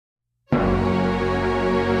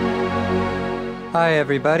Hi,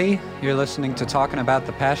 everybody. You're listening to Talking About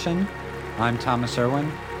the Passion. I'm Thomas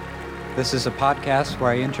Irwin. This is a podcast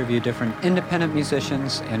where I interview different independent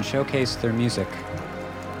musicians and showcase their music.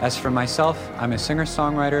 As for myself, I'm a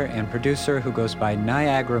singer-songwriter and producer who goes by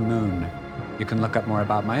Niagara Moon. You can look up more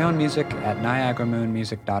about my own music at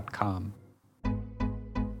niagaramoonmusic.com.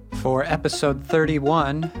 For episode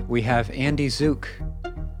 31, we have Andy Zook.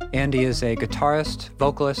 Andy is a guitarist,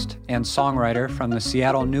 vocalist, and songwriter from the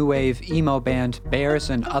Seattle new wave emo band Bears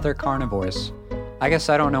and Other Carnivores. I guess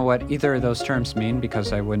I don't know what either of those terms mean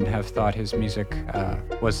because I wouldn't have thought his music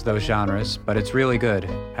was those genres, but it's really good,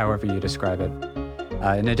 however you describe it.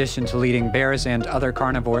 In addition to leading Bears and Other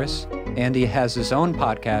Carnivores, Andy has his own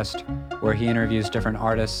podcast where he interviews different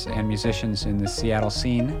artists and musicians in the Seattle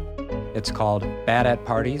scene. It's called Bad at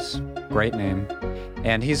Parties, great name,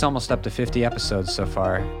 and he's almost up to 50 episodes so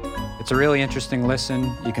far. It's a really interesting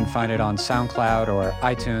listen. You can find it on SoundCloud or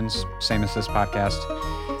iTunes, same as this podcast.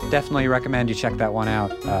 Definitely recommend you check that one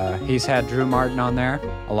out. He's had Drew Martin on there,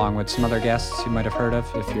 along with some other guests you might have heard of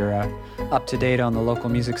if you're up to date on the local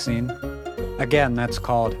music scene. Again, that's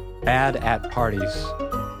called Bad at Parties.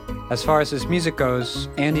 As far as his music goes,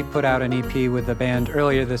 Andy put out an EP with the band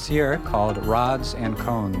earlier this year called Rods and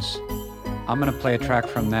Cones. I'm going to play a track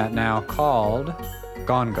from that now called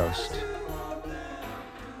Gone Ghost.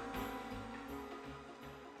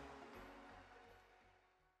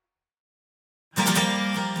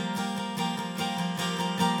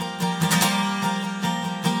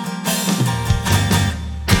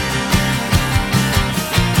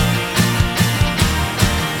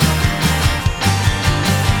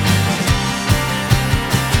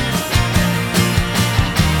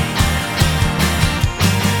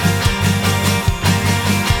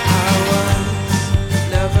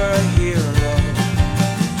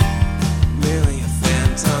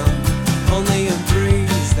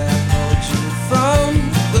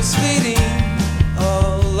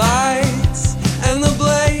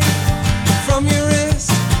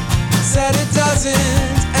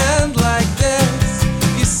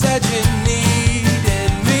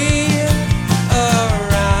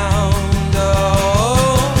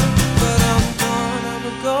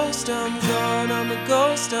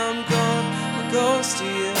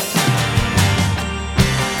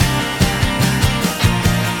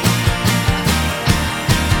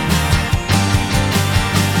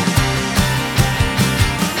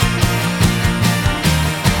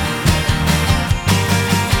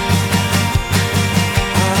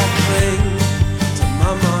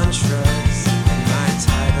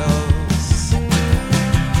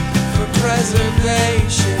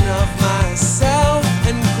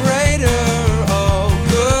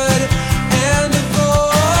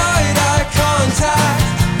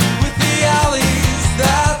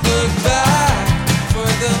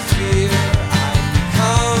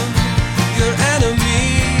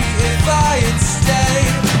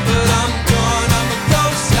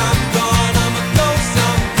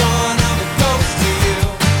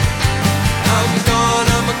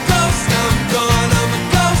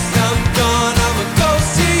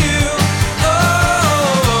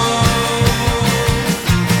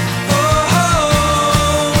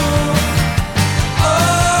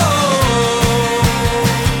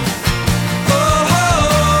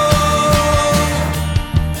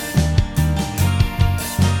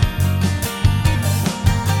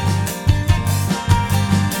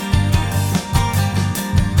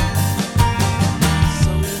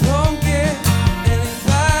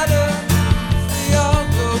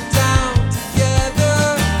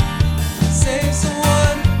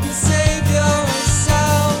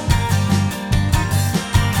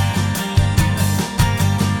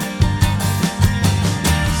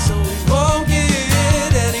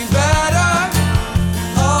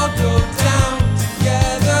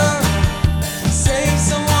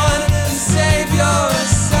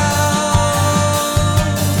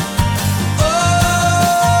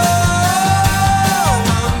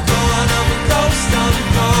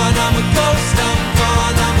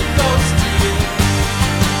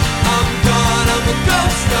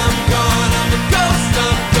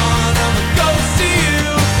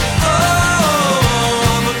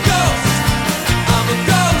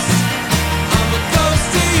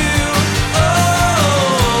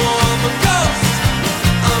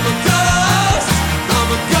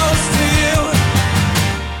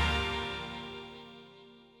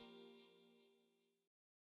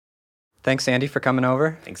 Thanks, Andy, for coming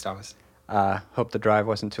over. Thanks, Thomas. Hope the drive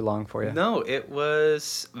wasn't too long for you. No, it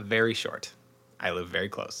was very short. I live very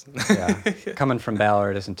close. Yeah. Coming from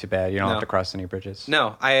Ballard isn't too bad. You don't No. have to cross any bridges.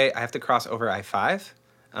 No, I have to cross over I-5,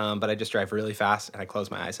 but I just drive really fast and I close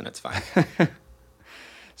my eyes and it's fine.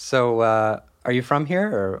 So, are you from here,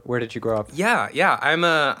 or where did you grow up? Yeah. I'm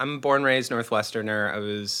a born raised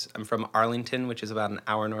Northwesterner. I'm from Arlington, which is about an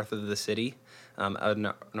hour north of the city,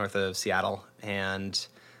 north of Seattle, and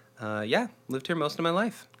lived here most of my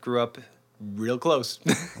life. Grew up real close.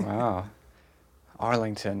 Wow.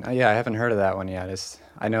 Arlington. Yeah, I haven't heard of that one yet.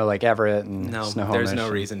 I know like Everett and No, Snohomish. there's no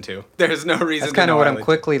reason to. There's no reason That's to kind of know what I'm Arlington.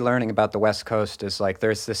 quickly learning about the West Coast is like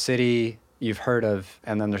there's the city you've heard of,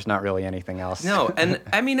 and then there's not really anything else. No, and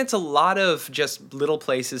I mean, it's a lot of just little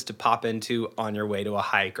places to pop into on your way to a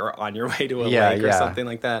hike or on your way to a lake or something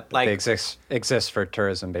like that. Like they exist for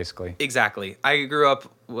tourism, basically. Exactly. I grew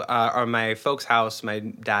up on my folks' house. My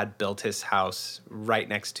dad built his house right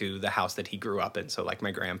next to the house that he grew up in. So, like, my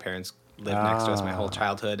grandparents lived next to us my whole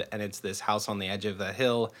childhood. And it's this house on the edge of a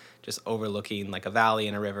hill, just overlooking, like, a valley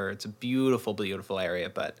and a river. It's a beautiful, beautiful area,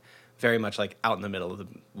 but very much, like, out in the middle of the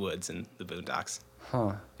woods and the boondocks.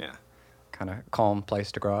 Huh. Yeah. Kind of calm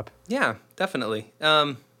place to grow up. Yeah, definitely.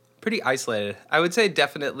 Pretty isolated. I would say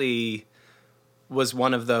definitely was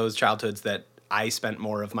one of those childhoods that I spent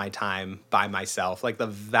more of my time by myself, like the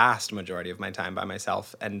vast majority of my time by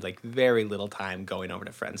myself, and like very little time going over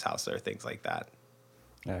to friends' house or things like that.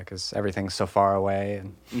 Yeah, because everything's so far away.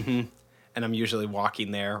 And I'm usually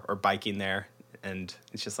walking there or biking there, and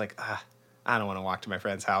it's just like, I don't want to walk to my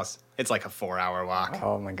friend's house. It's like a 4-hour walk.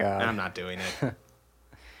 Oh my God. I'm not doing it.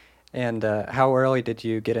 And how early did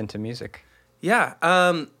you get into music? Yeah,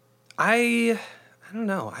 I don't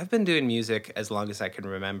know. I've been doing music as long as I can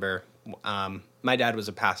remember. My dad was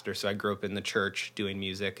a pastor, so I grew up in the church doing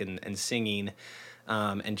music and singing,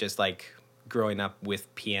 and just like growing up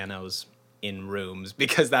with pianos in rooms,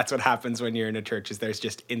 because that's what happens when you're in a church is there's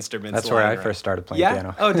just instruments. That's where I around. first started playing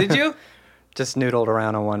piano. Oh, did you? Just noodled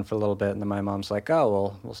around on one for a little bit, and then my mom's like, "Oh,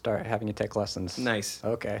 well, we'll start having you take lessons." Nice.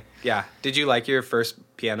 Okay. Yeah. Did you like your first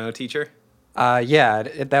piano teacher? Yeah,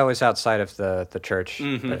 that was outside of the church.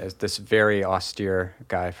 Mm-hmm. But it's this very austere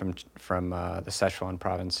guy from the Sichuan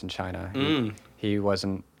province in China. He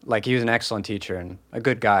wasn't like he was an excellent teacher and a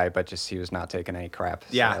good guy, but just he was not taking any crap. So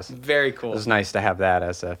Yeah, very cool. It was nice to have that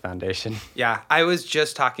as a foundation. Yeah, I was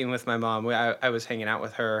just talking with my mom. I was hanging out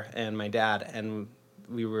with her and my dad, and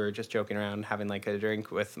we were just joking around, having like a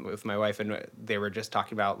drink with my wife, and they were just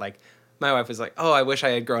talking about like, my wife was like, "Oh, I wish I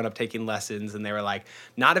had grown up taking lessons," and they were like,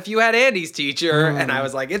 "Not if you had Andy's teacher." And I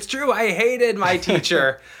was like, "It's true, I hated my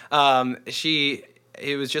teacher."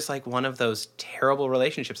 It was just like one of those terrible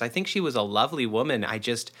relationships. I think she was a lovely woman. I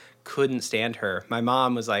just couldn't stand her. My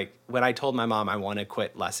mom was like, when I told my mom I want to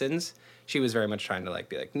quit lessons, she was very much trying to like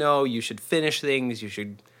be like, "No, you should finish things. You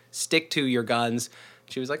should stick to your guns."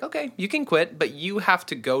 She was like, "Okay, you can quit, but you have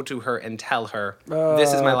to go to her and tell her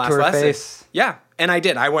this is my last to her lesson." face. Yeah, and I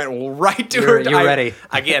did. I went right to her. You ready?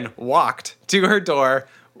 Again, walked to her door,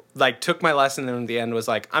 like took my lesson, and at the end was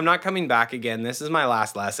like, "I'm not coming back again. This is my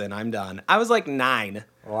last lesson. I'm done." I was like 9.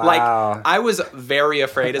 Wow. Like I was very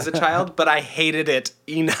afraid as a child, but I hated it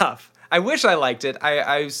enough. I wish I liked it.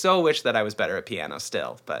 I so wish that I was better at piano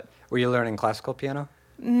still, but Were you learning classical piano?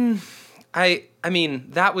 I mean,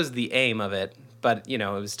 that was the aim of it, but you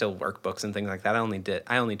know, it was still workbooks and things like that.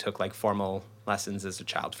 I only took like formal lessons as a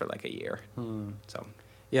child for like a year. So,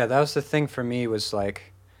 Yeah, that was the thing for me was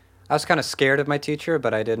like, I was kind of scared of my teacher,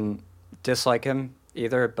 but I didn't dislike him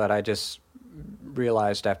either. But I just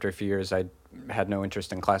realized after a few years I had no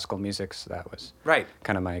interest in classical music, so that was right.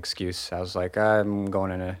 kind of my excuse. I was like, I'm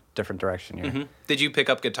going in a different direction here. Did you pick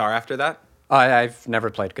up guitar after that? I've never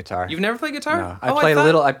played guitar. You've never played guitar? No, Oh,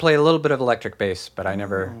 I play a little bit of electric bass, but I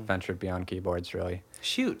never ventured beyond keyboards really.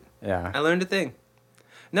 Shoot. Yeah. I learned a thing.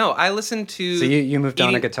 No, I listened to... So you moved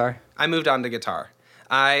on to guitar? I moved on to guitar.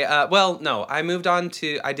 I moved on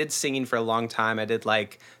to... I did singing for a long time. I did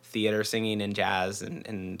like theater singing and jazz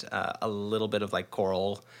and a little bit of like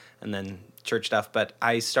choral and then church stuff. But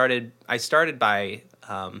I started by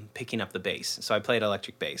picking up the bass. So I played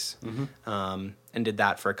electric bass and did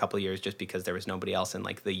that for a couple of years just because there was nobody else in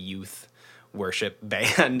like the youth worship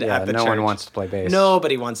band at the church. No one wants to play bass.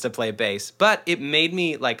 Nobody wants to play bass. But it made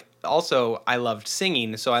me like, also I loved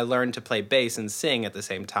singing, so I learned to play bass and sing at the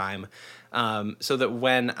same time. So that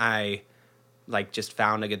when I like just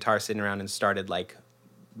found a guitar sitting around and started like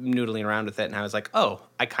noodling around with it, and I was like, oh,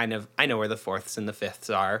 I know where the fourths and the fifths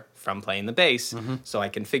are from playing the bass, so I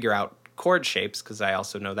can figure out chord shapes because I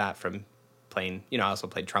also know that from playing, I also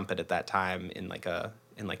played trumpet at that time in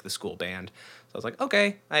the school band. So I was like,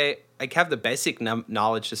 okay, I have the basic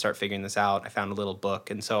knowledge to start figuring this out. I found a little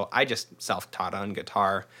book, and so I just self-taught on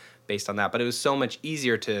guitar based on that. But it was so much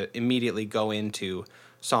easier to immediately go into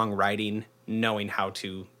songwriting, knowing how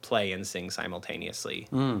to play and sing simultaneously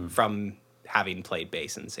from having played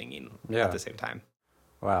bass and singing at the same time.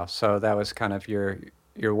 Wow. So that was kind of your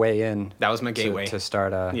way in. That was my gateway to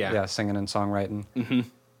start Yeah. singing and songwriting.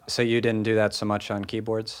 So you didn't do that so much on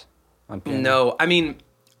keyboards, on piano? No, I mean,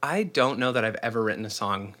 I don't know that I've ever written a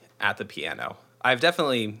song at the piano. I've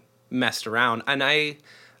definitely messed around, and I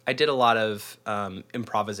did a lot of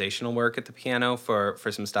improvisational work at the piano for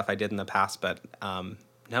some stuff I did in the past, but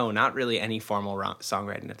no, not really any formal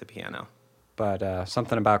songwriting at the piano. But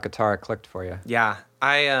something about guitar clicked for you. Yeah,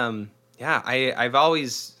 I've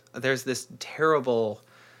always, there's this terrible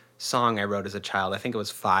song I wrote as a child. I think it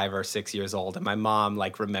was 5 or 6 years old, and my mom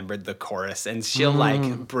like remembered the chorus, and she'll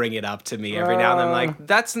like bring it up to me every now and then. I'm like,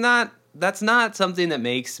 that's not something that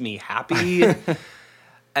makes me happy.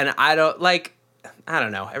 And I don't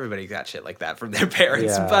know. Everybody got shit like that from their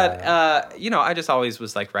parents, Yeah. but I just always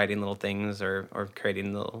was like writing little things or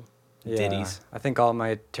creating little ditties. I think all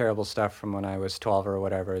my terrible stuff from when I was 12 or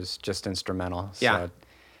whatever is just instrumental. Yeah. So it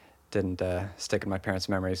didn't stick in my parents'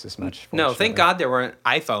 memories as much. No, thank fortunately. God there weren't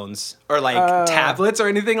iPhones or like tablets or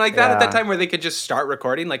anything like that at that Yeah. time where they could just start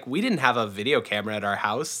recording. Like we didn't have a video camera at our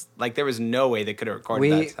house. Like there was no way they could have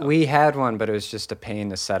recorded that stuff. We had one, but it was just a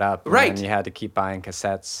pain to set up. Right. And you had to keep buying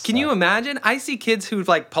cassettes. Can you imagine? I see kids who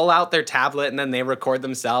like pull out their tablet and then they record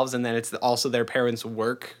themselves, and then it's also their parents'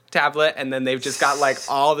 work tablet, and then they've just got like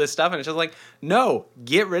all this stuff, and it's just like, no,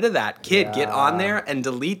 get rid of that, kid. Get on there and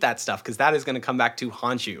delete that stuff, because that is going to come back to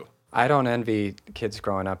haunt you. I don't envy kids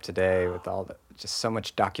growing up today with all the just so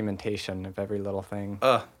much documentation of every little thing.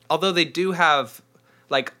 Although they do have,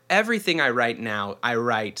 like, everything I write now, I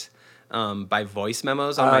write by voice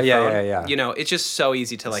memos on my phone. Yeah. You know, it's just so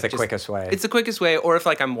easy to like. It's the quickest way. It's the quickest way. Or if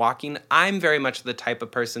like I'm walking, I'm very much the type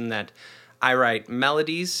of person that I write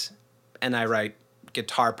melodies and I write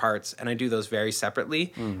guitar parts, and I do those very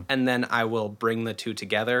separately, and then I will bring the two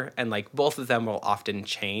together, and like both of them will often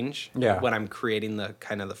change when I'm creating the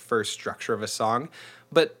kind of the first structure of a song.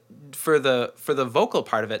 But for the vocal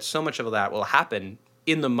part of it, so much of that will happen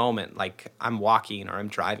in the moment, like I'm walking or I'm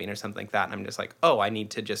driving or something like that, and I'm just like, oh, I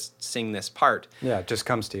need to just sing this part. Yeah, it just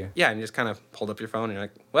comes to you. Yeah, and you just kind of hold up your phone and you're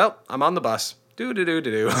like, well, I'm on the bus. Do.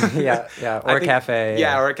 Yeah, or a cafe.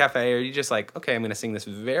 Yeah, or a cafe, or you just like, okay, I'm going to sing this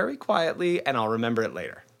very quietly, and I'll remember it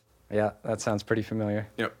later. Yeah, that sounds pretty familiar.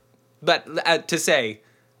 Yep. But to say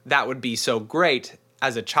that would be so great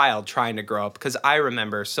as a child trying to grow up, because I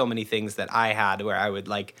remember so many things that I had where I would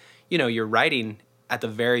like, you're writing at the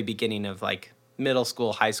very beginning of like middle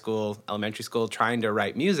school, high school, elementary school, trying to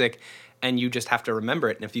write music, and you just have to remember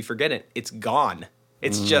it, and if you forget it, it's gone.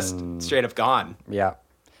 It's just straight up gone. Yeah.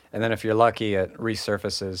 And then if you're lucky, it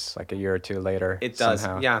resurfaces like a year or two later. It does,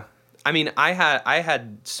 somehow. yeah. I mean, I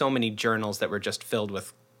had so many journals that were just filled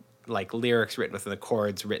with like lyrics written with the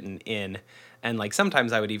chords written in, and like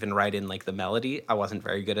sometimes I would even write in like the melody. I wasn't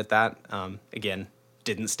very good at that. Again,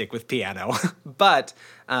 didn't stick with piano, but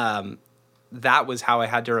that was how I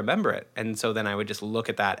had to remember it. And so then I would just look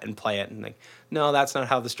at that and play it and like, no, that's not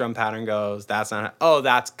how the strum pattern goes. That's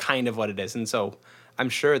kind of what it is. And so I'm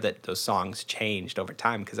sure that those songs changed over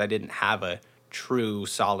time because I didn't have a true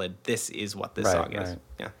solid, this is what this song is.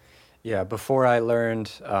 Yeah. Yeah, before I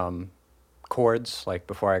learned chords, like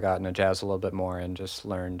before I got into jazz a little bit more and just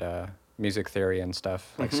learned music theory and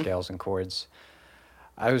stuff, like scales and chords,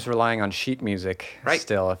 I was relying on sheet music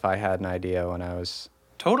still if I had an idea when I was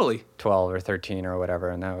totally 12 or 13 or whatever,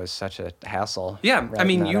 and that was such a hassle. Yeah, I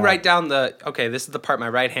mean, you write down okay, this is the part my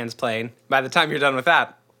right hand's playing. By the time you're done with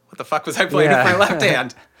that, what the fuck was I playing with my left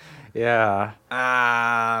hand? Yeah.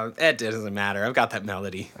 It doesn't matter. I've got that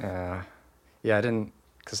melody. Yeah, I didn't,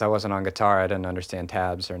 because I wasn't on guitar, I didn't understand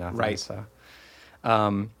tabs or nothing. Right. So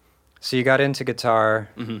you got into guitar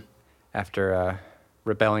after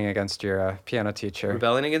rebelling against your piano teacher.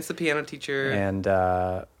 Rebelling against the piano teacher. And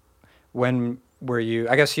when were you,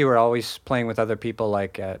 I guess you were always playing with other people,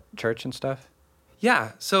 like at church and stuff?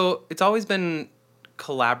 Yeah, so it's always been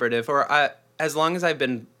collaborative, or as long as I've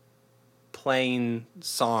been playing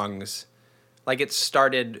songs, like it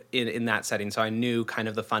started in that setting, so I knew kind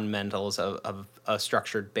of the fundamentals of a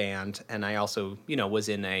structured band, and I also, was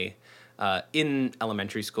in in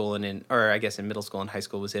elementary school and in middle school and high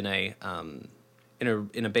school was in a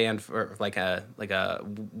band for like a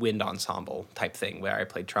wind ensemble type thing where I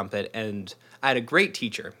played trumpet, and I had a great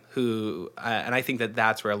teacher who, and I think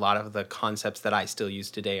that's where a lot of the concepts that I still use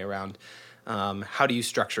today around how do you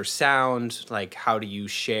structure sound, like how do you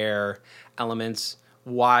share elements,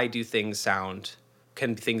 why do things sound,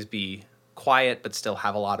 can things be quiet but still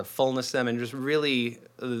have a lot of fullness to them, and just really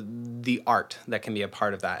the art that can be a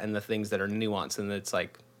part of that, and the things that are nuanced, and it's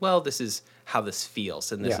like, well, this is how this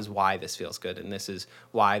feels, and this is why this feels good, and this is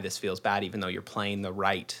why this feels bad, even though you're playing the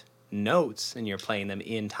right notes and you're playing them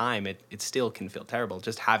in time, it still can feel terrible.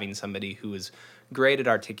 Just having somebody who is great at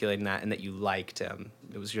articulating that and that you liked,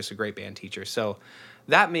 it was just a great band teacher. So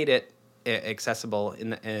that made it accessible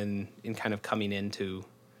in kind of coming into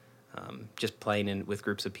just playing with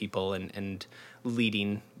groups of people and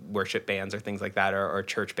leading worship bands or things like that, or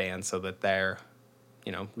church bands, so that they're,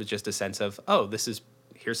 with just a sense of, oh,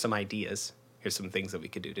 here's some ideas, here's some things that we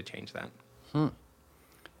could do to change that.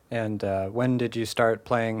 And when did you start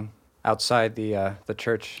playing outside the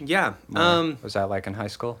church? Yeah. Was that like in high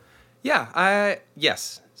school? Yeah.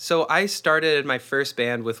 Yes. So I started my first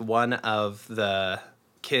band with one of the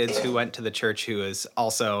kids who went to the church who was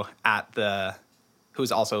also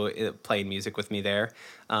playing music with me there.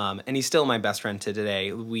 And he's still my best friend to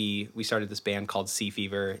today. We started this band called Sea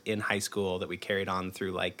Fever in high school that we carried on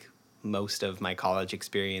through like most of my college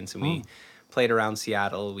experience, and we played around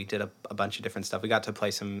Seattle. We did a bunch of different stuff. We got to play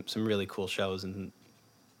some really cool shows in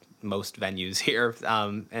most venues here.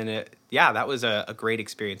 That was a great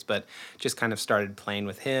experience, but just kind of started playing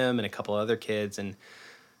with him and a couple other kids and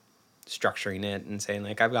structuring it and saying,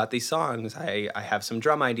 like, I've got these songs, I have some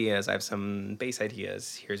drum ideas, I have some bass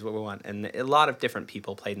ideas, here's what we want. And a lot of different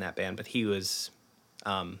people played in that band, but he was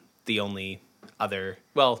the only other,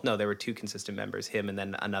 there were two consistent members, him and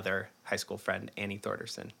then another high school friend, Annie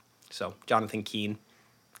Thorderson. So Jonathan Keene,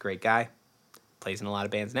 great guy, plays in a lot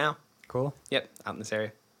of bands now. Cool. Yep, out in this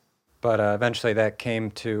area. But eventually that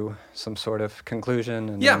came to some sort of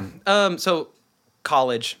conclusion. And so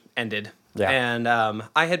college ended. Yeah. And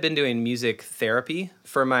I had been doing music therapy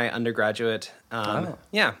for my undergraduate.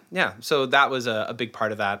 Yeah. So that was a big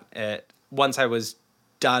part of that. Once I was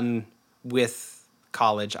done with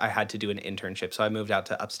college, I had to do an internship. So I moved out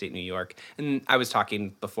to upstate New York. And I was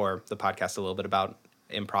talking before the podcast a little bit about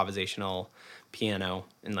improvisational piano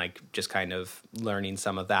and like just kind of learning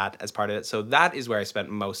some of that as part of it. So that is where I spent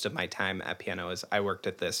most of my time at piano. Is I worked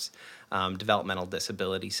at this developmental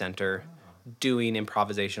disability center doing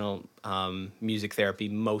improvisational music therapy,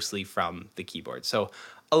 mostly from the keyboard. So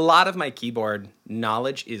a lot of my keyboard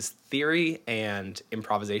knowledge is theory and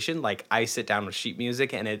improvisation. Like I sit down with sheet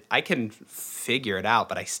music and I can figure it out,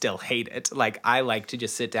 but I still hate it. Like I like to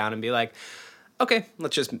just sit down and be like, okay,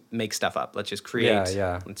 let's just make stuff up. Let's just create.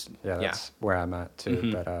 Yeah, that's where I'm at too.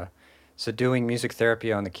 Mm-hmm. But so doing music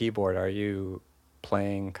therapy on the keyboard, are you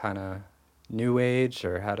playing kind of new age,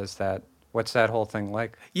 or what's that whole thing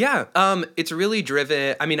like? Yeah, it's really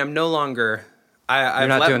driven. I mean, I'm no longer. You're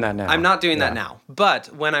not doing that now. I'm not doing that now. But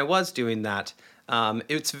when I was doing that,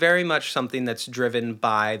 it's very much something that's driven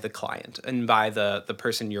by the client and by the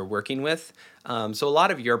person you're working with. So a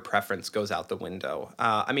lot of your preference goes out the window.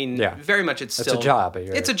 Very much it's still... It's a job.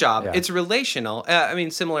 It's a job. Yeah. It's relational.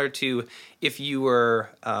 Similar to if you were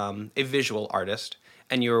a visual artist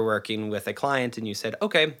and you were working with a client and you said,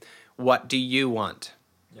 okay, what do you want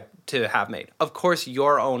to have made? Of course,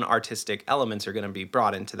 your own artistic elements are going to be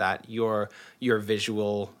brought into that. Your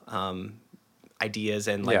visual ideas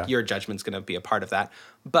and your judgment's going to be a part of that.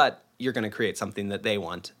 But you're going to create something that they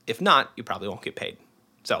want. If not, you probably won't get paid.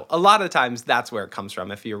 So a lot of the times that's where it comes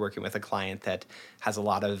from. If you're working with a client that has a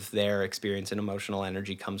lot of their experience and emotional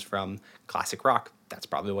energy comes from classic rock, that's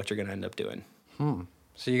probably what you're going to end up doing.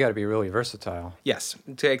 So you got to be really versatile. Yes.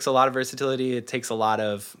 It takes a lot of versatility. It takes a lot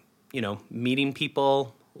of, meeting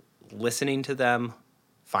people, listening to them,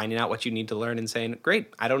 finding out what you need to learn and saying,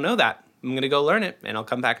 great, I don't know that. I'm going to go learn it and I'll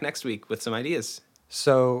come back next week with some ideas.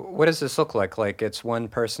 So what does this look like? Like it's one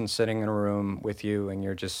person sitting in a room with you and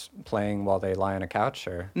you're just playing while they lie on a couch,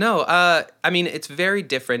 or? No, it's very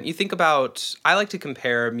different. You think about, I like to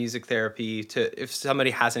compare music therapy to, if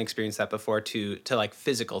somebody hasn't experienced that before, to like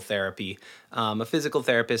physical therapy. A physical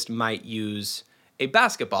therapist might use a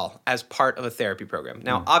basketball as part of a therapy program.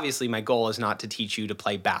 Now, obviously, my goal is not to teach you to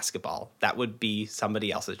play basketball. That would be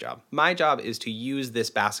somebody else's job. My job is to use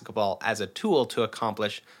this basketball as a tool to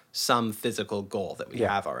accomplish some physical goal that we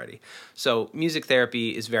have already. So music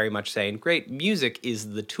therapy is very much saying, great, music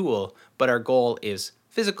is the tool, but our goal is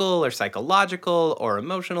physical or psychological or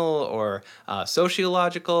emotional or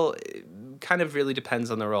sociological. It kind of really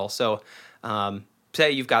depends on the role. So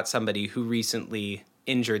say you've got somebody who recently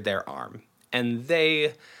injured their arm, and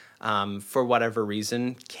they, for whatever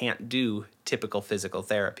reason, can't do typical physical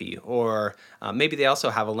therapy. Or maybe they also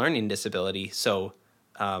have a learning disability, so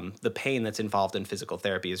the pain that's involved in physical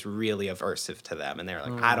therapy is really aversive to them. And they're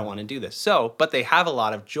like, I don't want to do this. But they have a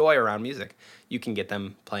lot of joy around music. You can get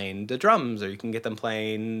them playing the drums, or you can get them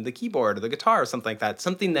playing the keyboard or the guitar or something like that.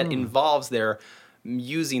 Something that involves their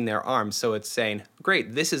using their arms. So it's saying,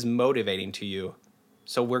 great, this is motivating to you.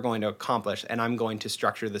 So we're going to accomplish, and I'm going to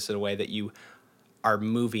structure this in a way that you are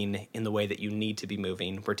moving in the way that you need to be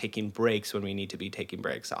moving. We're taking breaks when we need to be taking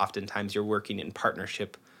breaks. Oftentimes you're working in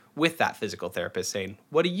partnership with that physical therapist saying,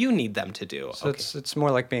 what do you need them to do? So it's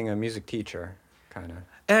more like being a music teacher, kind of.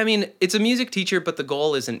 I mean, it's a music teacher, but the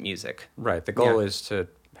goal isn't music. Right. The goal is to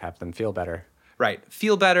have them feel better. Right.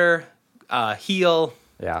 Feel better, heal.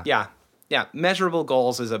 Yeah. Yeah. Yeah. Measurable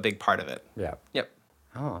goals is a big part of it. Yeah. Yep.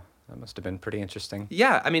 Oh, that must have been pretty interesting.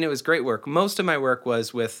 Yeah, I mean, it was great work. Most of my work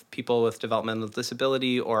was with people with developmental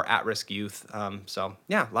disability or at-risk youth. So,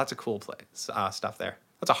 yeah, lots of cool stuff there.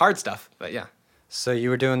 Lots of hard stuff, but yeah. So you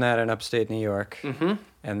were doing that in upstate New York. Mm-hmm.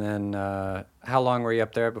 And then how long were you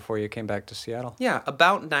up there before you came back to Seattle? Yeah,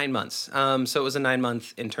 about 9 months. So it was a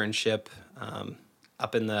 9-month internship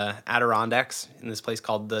up in the Adirondacks in this place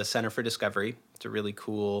called the Center for Discovery. It's a really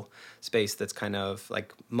cool space that's kind of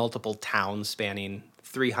like multiple towns spanning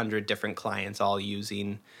 300 different clients all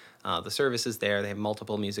using the services there. They have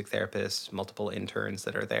multiple music therapists, multiple interns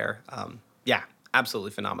that are there. Yeah,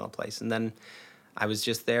 absolutely phenomenal place. And then I was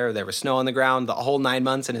just there. There was snow on the ground the whole 9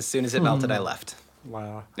 months, and as soon as it melted, I left.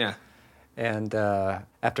 Wow. Yeah. And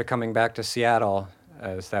after coming back to Seattle,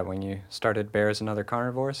 is that when you started Bears and Other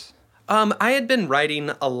Carnivores? I had been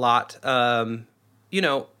writing a lot.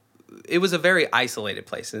 It was a very isolated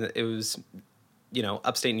place. And it was,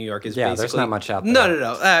 upstate New York is basically... there's not much out there.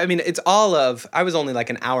 No. I mean, I was only like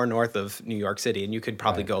an hour north of New York City, and you could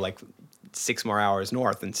probably go like 6 more hours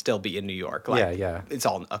north and still be in New York. Like, yeah. It's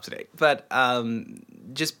all upstate. But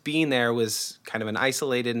just being there was kind of an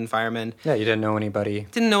isolated environment. Yeah, you didn't know anybody.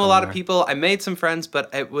 Didn't know a lot of people. I made some friends,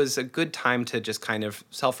 but it was a good time to just kind of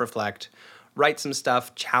self-reflect, write some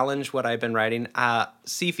stuff, challenge what I've been writing.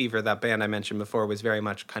 Sea Fever, that band I mentioned before, was very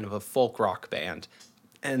much kind of a folk rock band.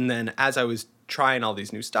 And then as I was trying all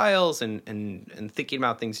these new styles and thinking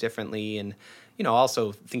about things differently and,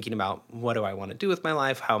 also thinking about what do I want to do with my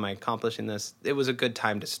life? How am I accomplishing this? It was a good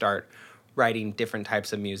time to start writing different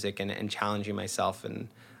types of music and challenging myself and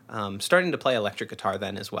starting to play electric guitar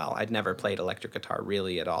then as well. I'd never played electric guitar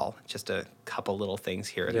really at all, just a couple little things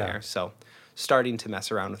here and there. So starting to mess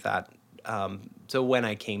around with that. So when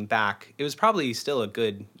I came back, it was probably still a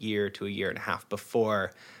good year to a year and a half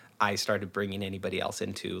before I started bringing anybody else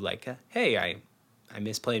into like, hey, I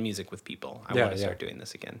miss playing music with people. I want to start doing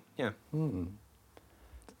this again. Yeah.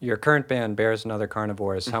 Your current band, Bears and Other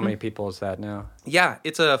Carnivores, how many people is that now? Yeah,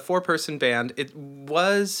 it's a 4-person band. It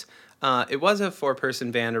was a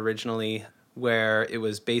 4-person band originally where it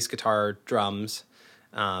was bass guitar, drums,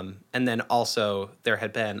 and then also there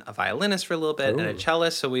had been a violinist for a little bit and a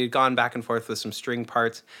cellist, so we had gone back and forth with some string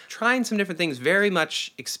parts, trying some different things, very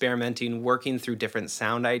much experimenting, working through different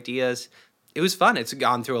sound ideas. It was fun. It's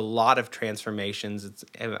gone through a lot of transformations.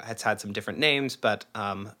 It's had some different names, but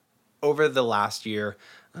over the last year,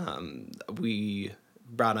 we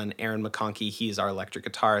brought on Aaron McConkey. He's our electric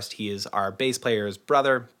guitarist. He is our bass player's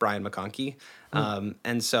brother, Brian McConkey.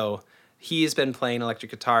 And so he's been playing electric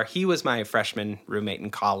guitar. He was my freshman roommate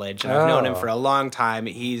in college, and I've known him for a long time.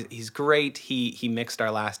 He's great. He mixed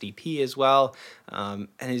our last EP as well, and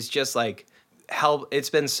he's just like it's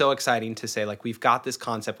been so exciting to say, like, we've got this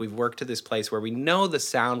concept. We've worked to this place where we know the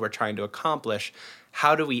sound we're trying to accomplish.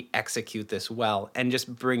 How do we execute this well? And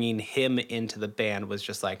just bringing him into the band was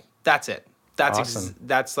just like, that's it. That's awesome.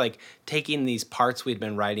 That's like taking these parts we'd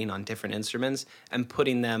been writing on different instruments and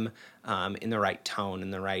putting them in the right tone,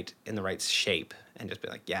 in the right shape, and just be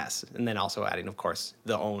like, yes. And then also adding, of course,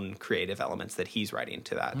 the own creative elements that he's writing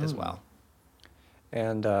to that as well.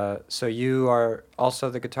 And so you are also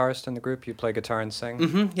the guitarist in the group? You play guitar and sing?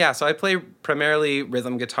 Mm-hmm. Yeah, so I play primarily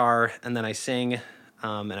rhythm guitar, and then I sing,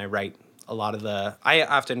 and I write a lot of I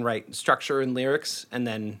often write structure and lyrics, and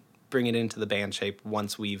then bring it into the band shape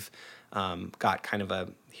once we've got kind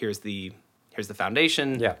of here's the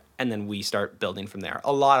foundation, and then we start building from there.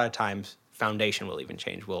 A lot of times, foundation will even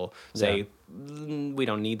change. We'll say, we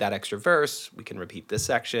don't need that extra verse. We can repeat this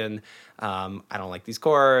section. I don't like these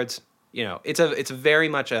chords. It's very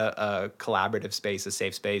much a collaborative space, a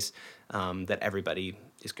safe space that everybody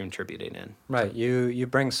is contributing in. Right. You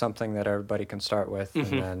bring something that everybody can start with, and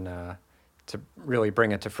then to really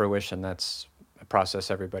bring it to fruition, that's a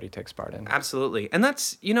process everybody takes part in. Absolutely. And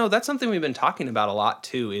that's something we've been talking about a lot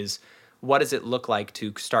too, is what does it look like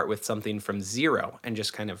to start with something from zero and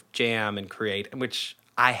just kind of jam and create, which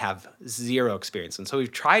I have zero experience. And so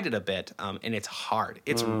we've tried it a bit, and it's hard.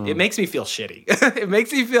 It makes me feel shitty. It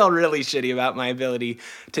makes me feel really shitty about my ability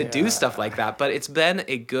to do stuff like that. But it's been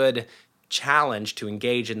a good challenge to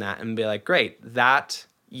engage in that and be like, great, that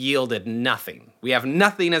yielded nothing. We have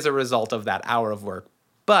nothing as a result of that hour of work.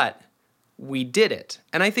 But we did it.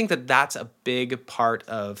 And I think that that's a big part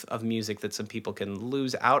of music that some people can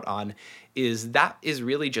lose out on, is that is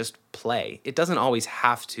really just play. It doesn't always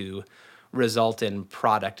have to result in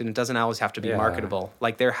product, and it doesn't always have to be marketable.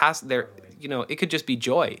 Like it could just be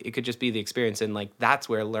joy. It could just be the experience, and like that's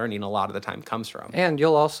where learning a lot of the time comes from. And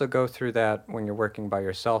you'll also go through that when you're working by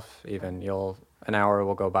yourself even. An hour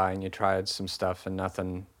will go by and you tried some stuff and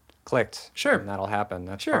nothing clicked. Sure. And that'll happen.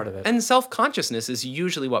 That's Sure. part of it. And self-consciousness is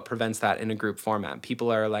usually what prevents that in a group format.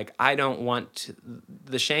 People are like, I don't want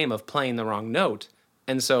the shame of playing the wrong note.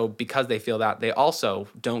 And so because they feel that, they also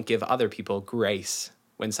don't give other people grace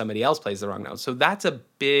when somebody else plays the wrong note. So that's a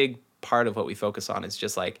big part of what we focus on, is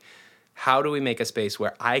just like, how do we make a space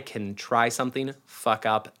where I can try something, fuck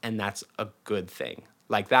up, and that's a good thing?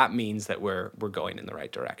 Like, that means that we're going in the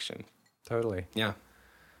right direction. Totally. Yeah.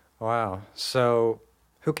 Wow. So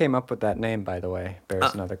who came up with that name, by the way?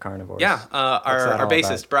 Bears and Other Carnivores. Yeah, our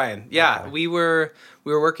bassist, about? Brian. Yeah, Okay. we were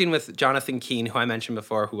working with Jonathan Keene, who I mentioned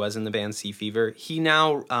before, who was in the band Sea Fever. He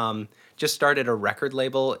now just started a record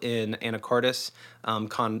label in Anacortes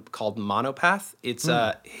called Monopath. It's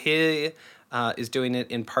he is doing it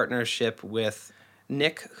in partnership with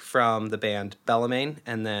Nick from the band Bellarmine,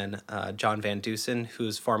 and then John Van Dusen,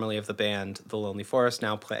 who's formerly of the band The Lonely Forest,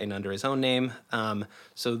 now playing under his own name.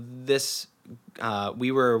 So this,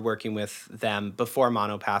 we were working with them before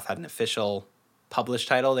Monopath had an official published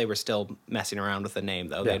title. They were still messing around with the name,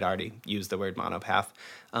 though. Yeah. They'd already used the word Monopath.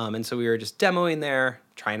 And so we were just demoing there,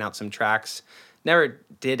 trying out some tracks. Never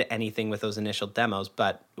did anything with those initial demos,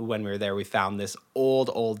 but when we were there, we found this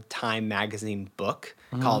old Time magazine book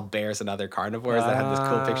called Bears and Other Carnivores that had this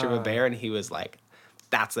cool picture of a bear, and he was like,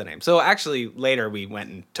 that's the name. So actually, later we went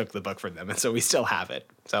and took the book from them, and so we still have it.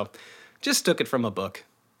 So just took it from a book.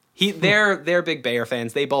 They're big bear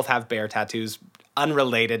fans. They both have bear tattoos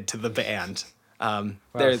unrelated to the band.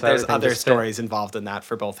 There's other stories involved in that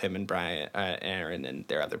for both him and Brian, Aaron, and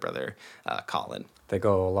their other brother, Colin. They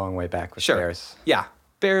go a long way back with Sure. bears. Yeah,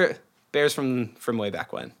 bears from way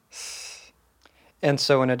back when. And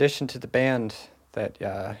so in addition to the band that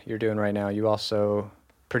you're doing right now, you also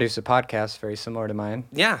produce a podcast very similar to mine.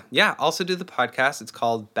 Yeah. Also do the podcast. It's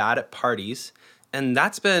called Bad at Parties. And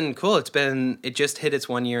that's been cool. It just hit its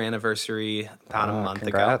 1 year anniversary about a month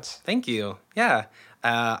congrats. ago. Thank you. Yeah.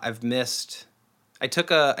 I took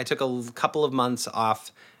a couple of months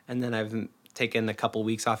off, and then I've taken a couple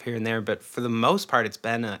weeks off here and there, but for the most part, it's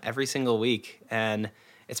been every single week, and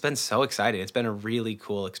it's been so exciting. It's been a really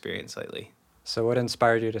cool experience lately. So what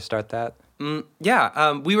inspired you to start that?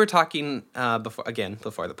 We were talking before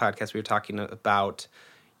the podcast, we were talking about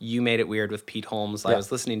You Made It Weird with Pete Holmes. Yeah. I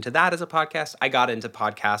was listening to that as a podcast. I got into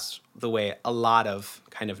podcasts the way a lot of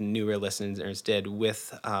kind of newer listeners did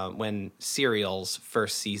with when Serial's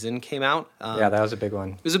first season came out. Yeah, that was a big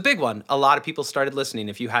one. It was a big one. A lot of people started listening.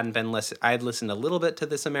 If you hadn't been listening, I had listened a little bit to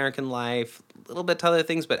This American Life, a little bit to other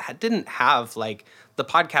things, but didn't have, like, the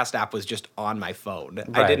podcast app was just on my phone.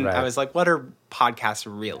 Right. I was like, what are podcasts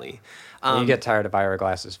really? You get tired of Ira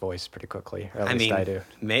Glass's voice pretty quickly, or at least I do.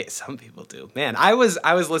 Some people do. Man, I was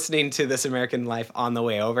listening to This American Life on the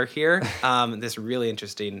way over here. This really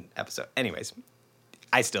interesting episode. Anyways,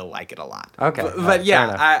 I still like it a lot. Okay. But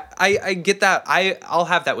yeah, I get that. I'll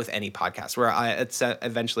have that with any podcast where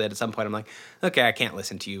eventually at some point I'm like, okay, I can't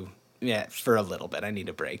listen to you for a little bit. I need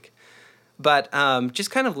a break. But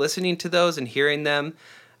just kind of listening to those and hearing them,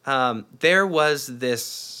 there was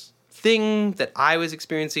this thing that I was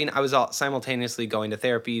experiencing. I was simultaneously going to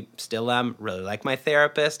therapy, still am, really like my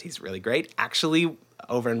therapist. He's really great. Actually,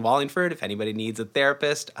 over in Wallingford, if anybody needs a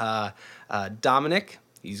therapist, Dominic,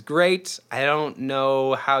 he's great. I don't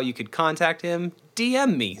know how you could contact him.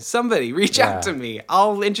 DM me. Somebody reach out to me.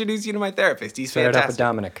 I'll introduce you to my therapist. He's fantastic. Set it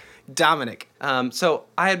up with Dominic. So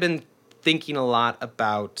I had been thinking a lot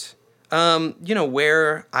about how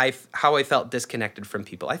I felt disconnected from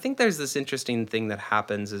people. I think there's this interesting thing that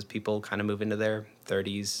happens as people kind of move into their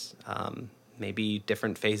 30s, maybe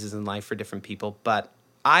different phases in life for different people. But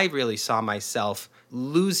I really saw myself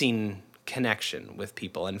losing connection with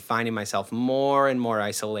people and finding myself more and more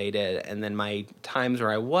isolated. And then my times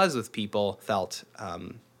where I was with people felt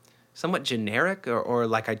somewhat generic or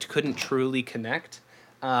like I couldn't truly connect.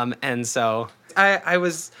 And so I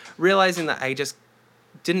was realizing that I just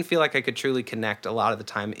didn't feel like I could truly connect a lot of the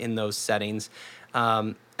time in those settings.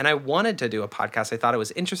 And I wanted to do a podcast. I thought it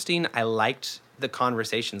was interesting. I liked the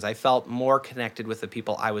conversations. I felt more connected with the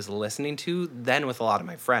people I was listening to than with a lot of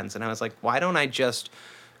my friends. And I was like, why don't I just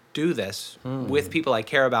do this with people I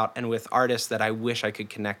care about and with artists that I wish I could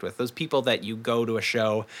connect with. Those people that you go to a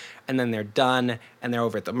show and then they're done and they're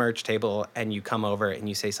over at the merch table and you come over and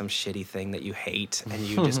you say some shitty thing that you hate and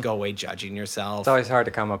you just go away judging yourself. It's always hard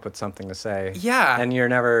to come up with something to say. Yeah. And you're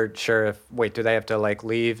never sure if, wait, do they have to like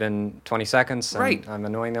leave in 20 seconds? And Right. I'm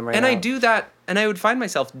annoying them right and now. I do that, and I would find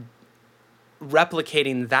myself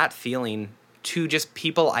replicating that feeling to just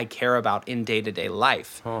people I care about in day-to-day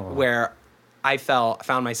life, where I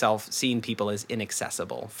found myself seeing people as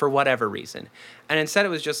inaccessible for whatever reason. And instead it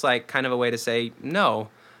was just like kind of a way to say, no,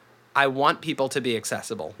 I want people to be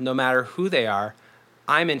accessible. No matter who they are,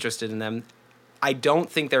 I'm interested in them. I don't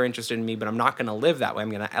think they're interested in me, but I'm not going to live that way. I'm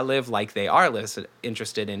going to live like they are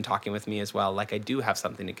interested in talking with me as well, like I do have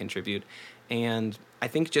something to contribute. And I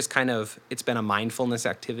think just kind of, it's been a mindfulness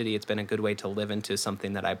activity. It's been a good way to live into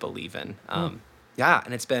something that I believe in. Yeah,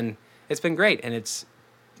 and it's been great. And it's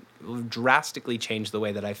drastically changed the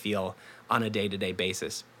way that I feel on a day-to-day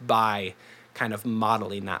basis by kind of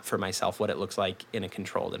modeling that for myself, what it looks like in a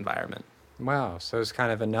controlled environment. Wow. So it's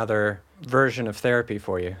kind of another version of therapy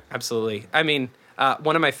for you. Absolutely. I mean,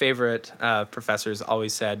 one of my favorite professors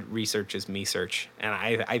always said, research is me search. And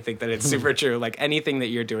I think that it's super true. Like anything that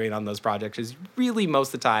you're doing on those projects is really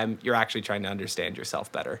most of the time you're actually trying to understand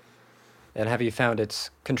yourself better. And have you found it's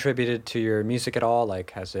contributed to your music at all?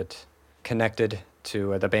 Like, has it connected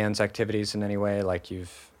to the band's activities in any way? Like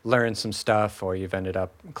you've learned some stuff or you've ended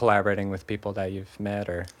up collaborating with people that you've met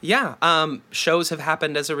or... Yeah, shows have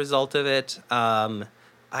happened as a result of it.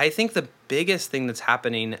 I think the biggest thing that's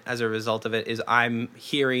happening as a result of it is I'm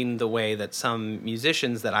hearing the way that some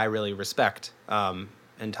musicians that I really respect and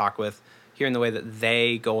talk with, hearing the way that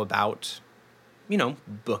they go about, you know,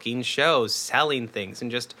 booking shows, selling things, and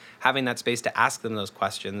just having that space to ask them those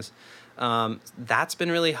questions. That's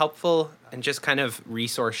been really helpful, and just kind of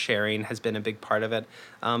resource sharing has been a big part of it.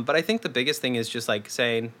 But I think the biggest thing is just like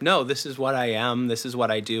saying, no, this is what I am. This is what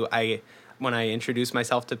I do. When I introduce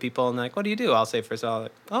myself to people and they're like, what do you do? I'll say first of all,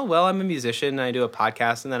 like, oh, well, I'm a musician. I do a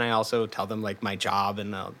podcast. And then I also tell them like my job.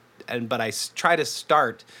 But I try to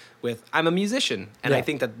start with, I'm a musician. And I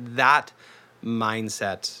think that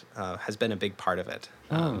mindset has been a big part of it.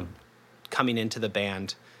 Coming into the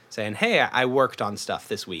band saying, hey, I worked on stuff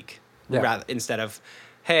this week. Instead of,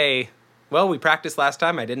 hey, well, we practiced last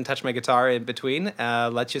time. I didn't touch my guitar in between.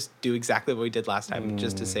 Let's just do exactly what we did last time.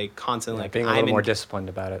 Just to say constantly, like, being a little more disciplined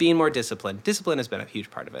about it. Being more disciplined. Discipline has been a huge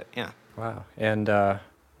part of it. Yeah. Wow. And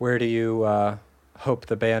where do you hope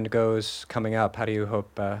the band goes coming up? How do you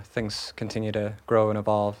hope things continue to grow and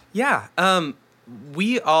evolve? Yeah.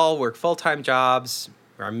 We all work full-time jobs.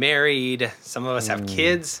 We're married. Some of us have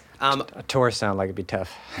kids. A tour sound like it'd be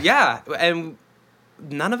tough. Yeah. And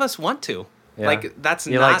none of us want to. Yeah. Like, that's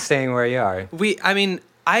you not... like staying where you are.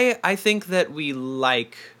 I think that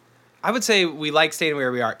I would say we like staying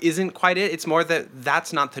where we are. Isn't quite it. It's more that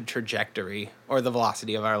that's not the trajectory or the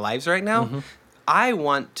velocity of our lives right now. I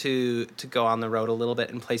want to go on the road a little bit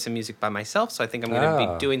and play some music by myself. So I think I'm going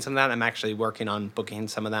to be doing some of that. I'm actually working on booking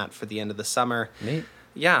some of that for the end of the summer. Neat.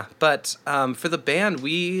 Yeah, but for the band,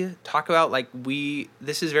 we talk about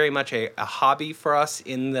this is very much a hobby for us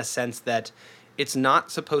in the sense that it's not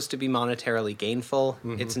supposed to be monetarily gainful.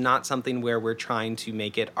 It's not something where we're trying to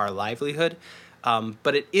make it our livelihood.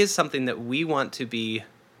 But it is something that we want to be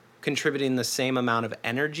contributing the same amount of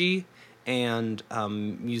energy and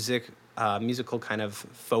musical kind of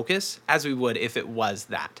focus as we would if it was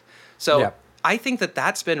that. So I think that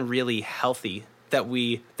that's been really healthy, that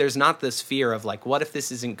there's not this fear of like, what if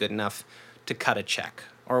this isn't good enough to cut a check?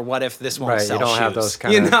 Or what if this won't sell shoes? You don't have those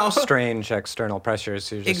kind of strange external pressures.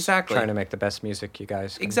 You're just trying to make the best music you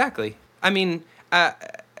guys can. Exactly. I mean,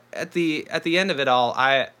 at the end of it all,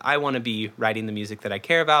 I want to be writing the music that I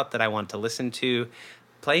care about, that I want to listen to.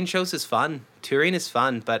 Playing shows is fun. Touring is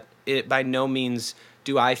fun. But by no means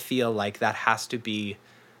do I feel like that has to be...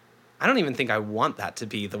 I don't even think I want that to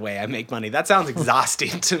be the way I make money. That sounds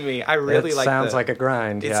exhausting to me. I really like sounds like a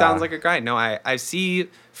grind. It sounds like a grind. No, I see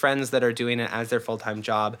friends that are doing it as their full-time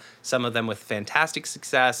job, some of them with fantastic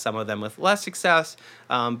success, some of them with less success.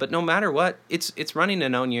 But no matter what, it's running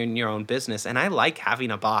and owning your own business. And I like having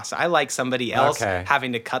a boss. I like somebody else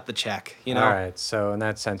having to cut the check, you know? All right. So in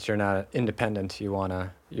that sense, you're not independent. You want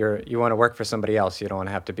to work for somebody else. You don't want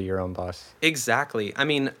to have to be your own boss. Exactly. I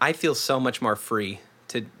mean, I feel so much more free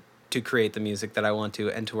to create the music that I want to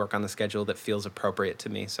and to work on the schedule that feels appropriate to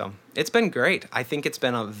me. So it's been great. I think it's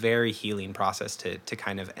been a very healing process to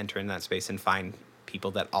kind of enter in that space and find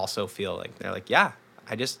people that also feel like they're like, yeah,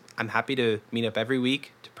 I'm happy to meet up every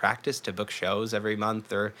week, to practice, to book shows every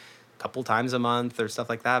month or a couple times a month or stuff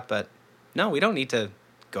like that. But no, we don't need to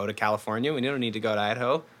go to California. We don't need to go to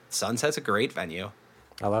Idaho. Sunset's a great venue.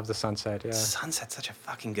 I love the Sunset, yeah. Sunset's such a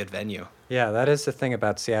fucking good venue. Yeah, that is the thing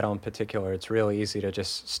about Seattle in particular. It's really easy to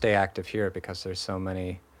just stay active here because there's so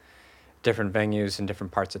many different venues in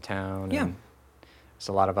different parts of town. Yeah. And there's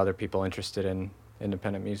a lot of other people interested in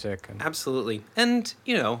independent music. And Absolutely. And,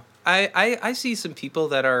 I see some people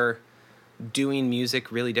that are doing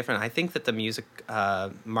music really different. I think that the music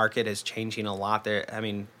market is changing a lot there. I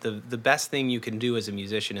mean, the best thing you can do as a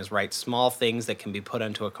musician is write small things that can be put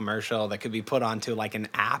onto a commercial, that could be put onto like an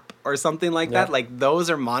app or something like that. Like those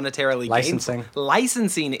are monetarily licensing. gainful.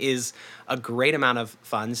 Licensing is a great amount of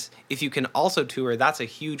funds. If you can also tour, that's a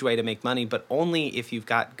huge way to make money, but only if you've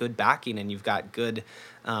got good backing and you've got good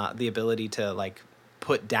the ability to like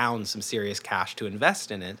put down some serious cash to invest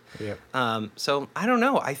in it. Yep. So I don't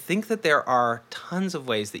know. I think that there are tons of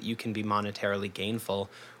ways that you can be monetarily gainful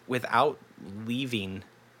without leaving.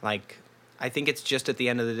 Like, I think it's just at the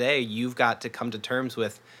end of the day, you've got to come to terms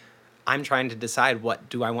with, I'm trying to decide what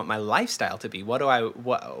do I want my lifestyle to be?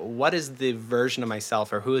 What is the version of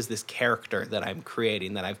myself, or who is this character that I'm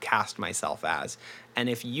creating, that I've cast myself as? And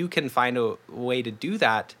if you can find a way to do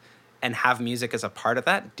that and have music as a part of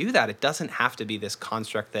that, do that. It doesn't have to be this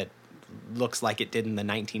construct that looks like it did in the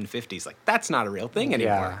 1950s. Like, that's not a real thing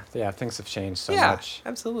anymore. Yeah, things have changed so much. Yeah,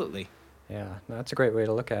 absolutely. Yeah, no, that's a great way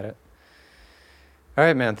to look at it. All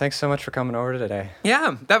right, man, thanks so much for coming over today.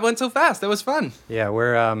 Yeah, that went so fast. That was fun. Yeah,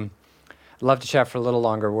 we're I'd love to chat for a little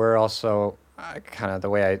longer. We're also kind of the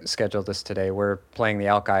way I scheduled this today, we're playing the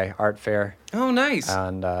Alki Art Fair. Oh, nice.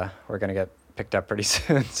 And we're going to get picked up pretty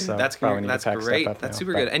soon. So that's great. That's great. That's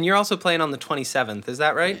super good. And you're also playing on the 27th, is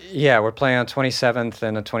that right? Yeah, we're playing on 27th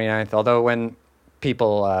and the 29th. Although when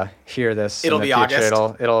people hear this, it'll in the be future,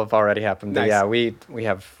 August. It'll have already happened. Nice. But yeah, we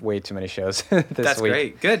have way too many shows this That's week.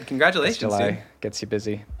 Great. Good. Congratulations. July dude. gets you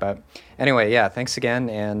busy. But anyway, yeah, thanks again,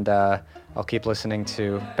 and I'll keep listening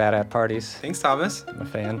to Bad at Parties. Thanks, Thomas. I'm a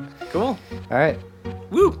fan. Cool. All right.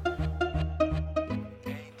 Woo.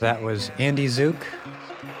 That was Andy Zook.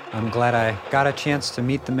 I'm glad I got a chance to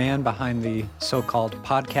meet the man behind the so-called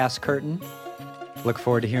podcast curtain. Look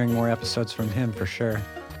forward to hearing more episodes from him for sure,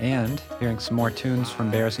 and hearing some more tunes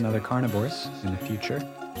from Bears and Other Carnivores in the future.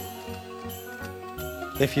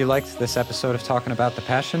 If you liked this episode of Talking About the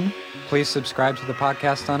Passion, please subscribe to the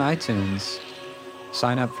podcast on iTunes.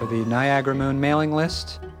 Sign up for the Niagara Moon mailing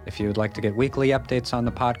list if you would like to get weekly updates on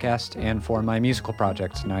the podcast and for my musical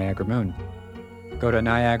project, Niagara Moon. Go to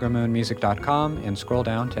niagaramoonmusic.com and scroll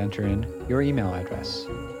down to enter in your email address.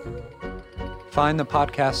 Find the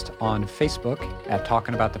podcast on Facebook at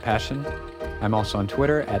Talking About the Passion. I'm also on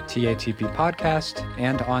Twitter at TATP Podcast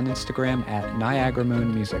and on Instagram at Niagara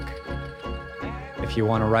Moon Music. If you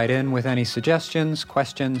want to write in with any suggestions,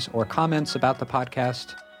 questions, or comments about the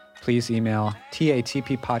podcast, please email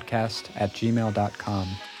tatppodcast@gmail.com.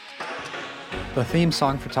 The theme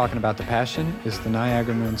song for Talking About the Passion is the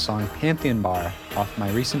Niagara Moon song Pantheon Bar off my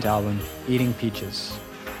recent album, Eating Peaches.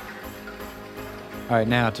 All right,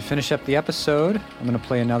 now to finish up the episode, I'm going to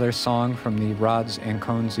play another song from the Rods and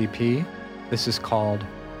Cones EP. This is called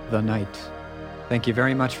The Night. Thank you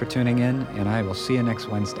very much for tuning in, and I will see you next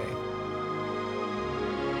Wednesday.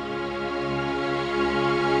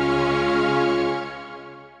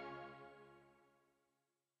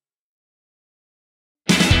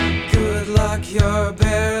 You're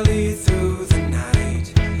barely through the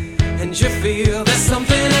night, and you feel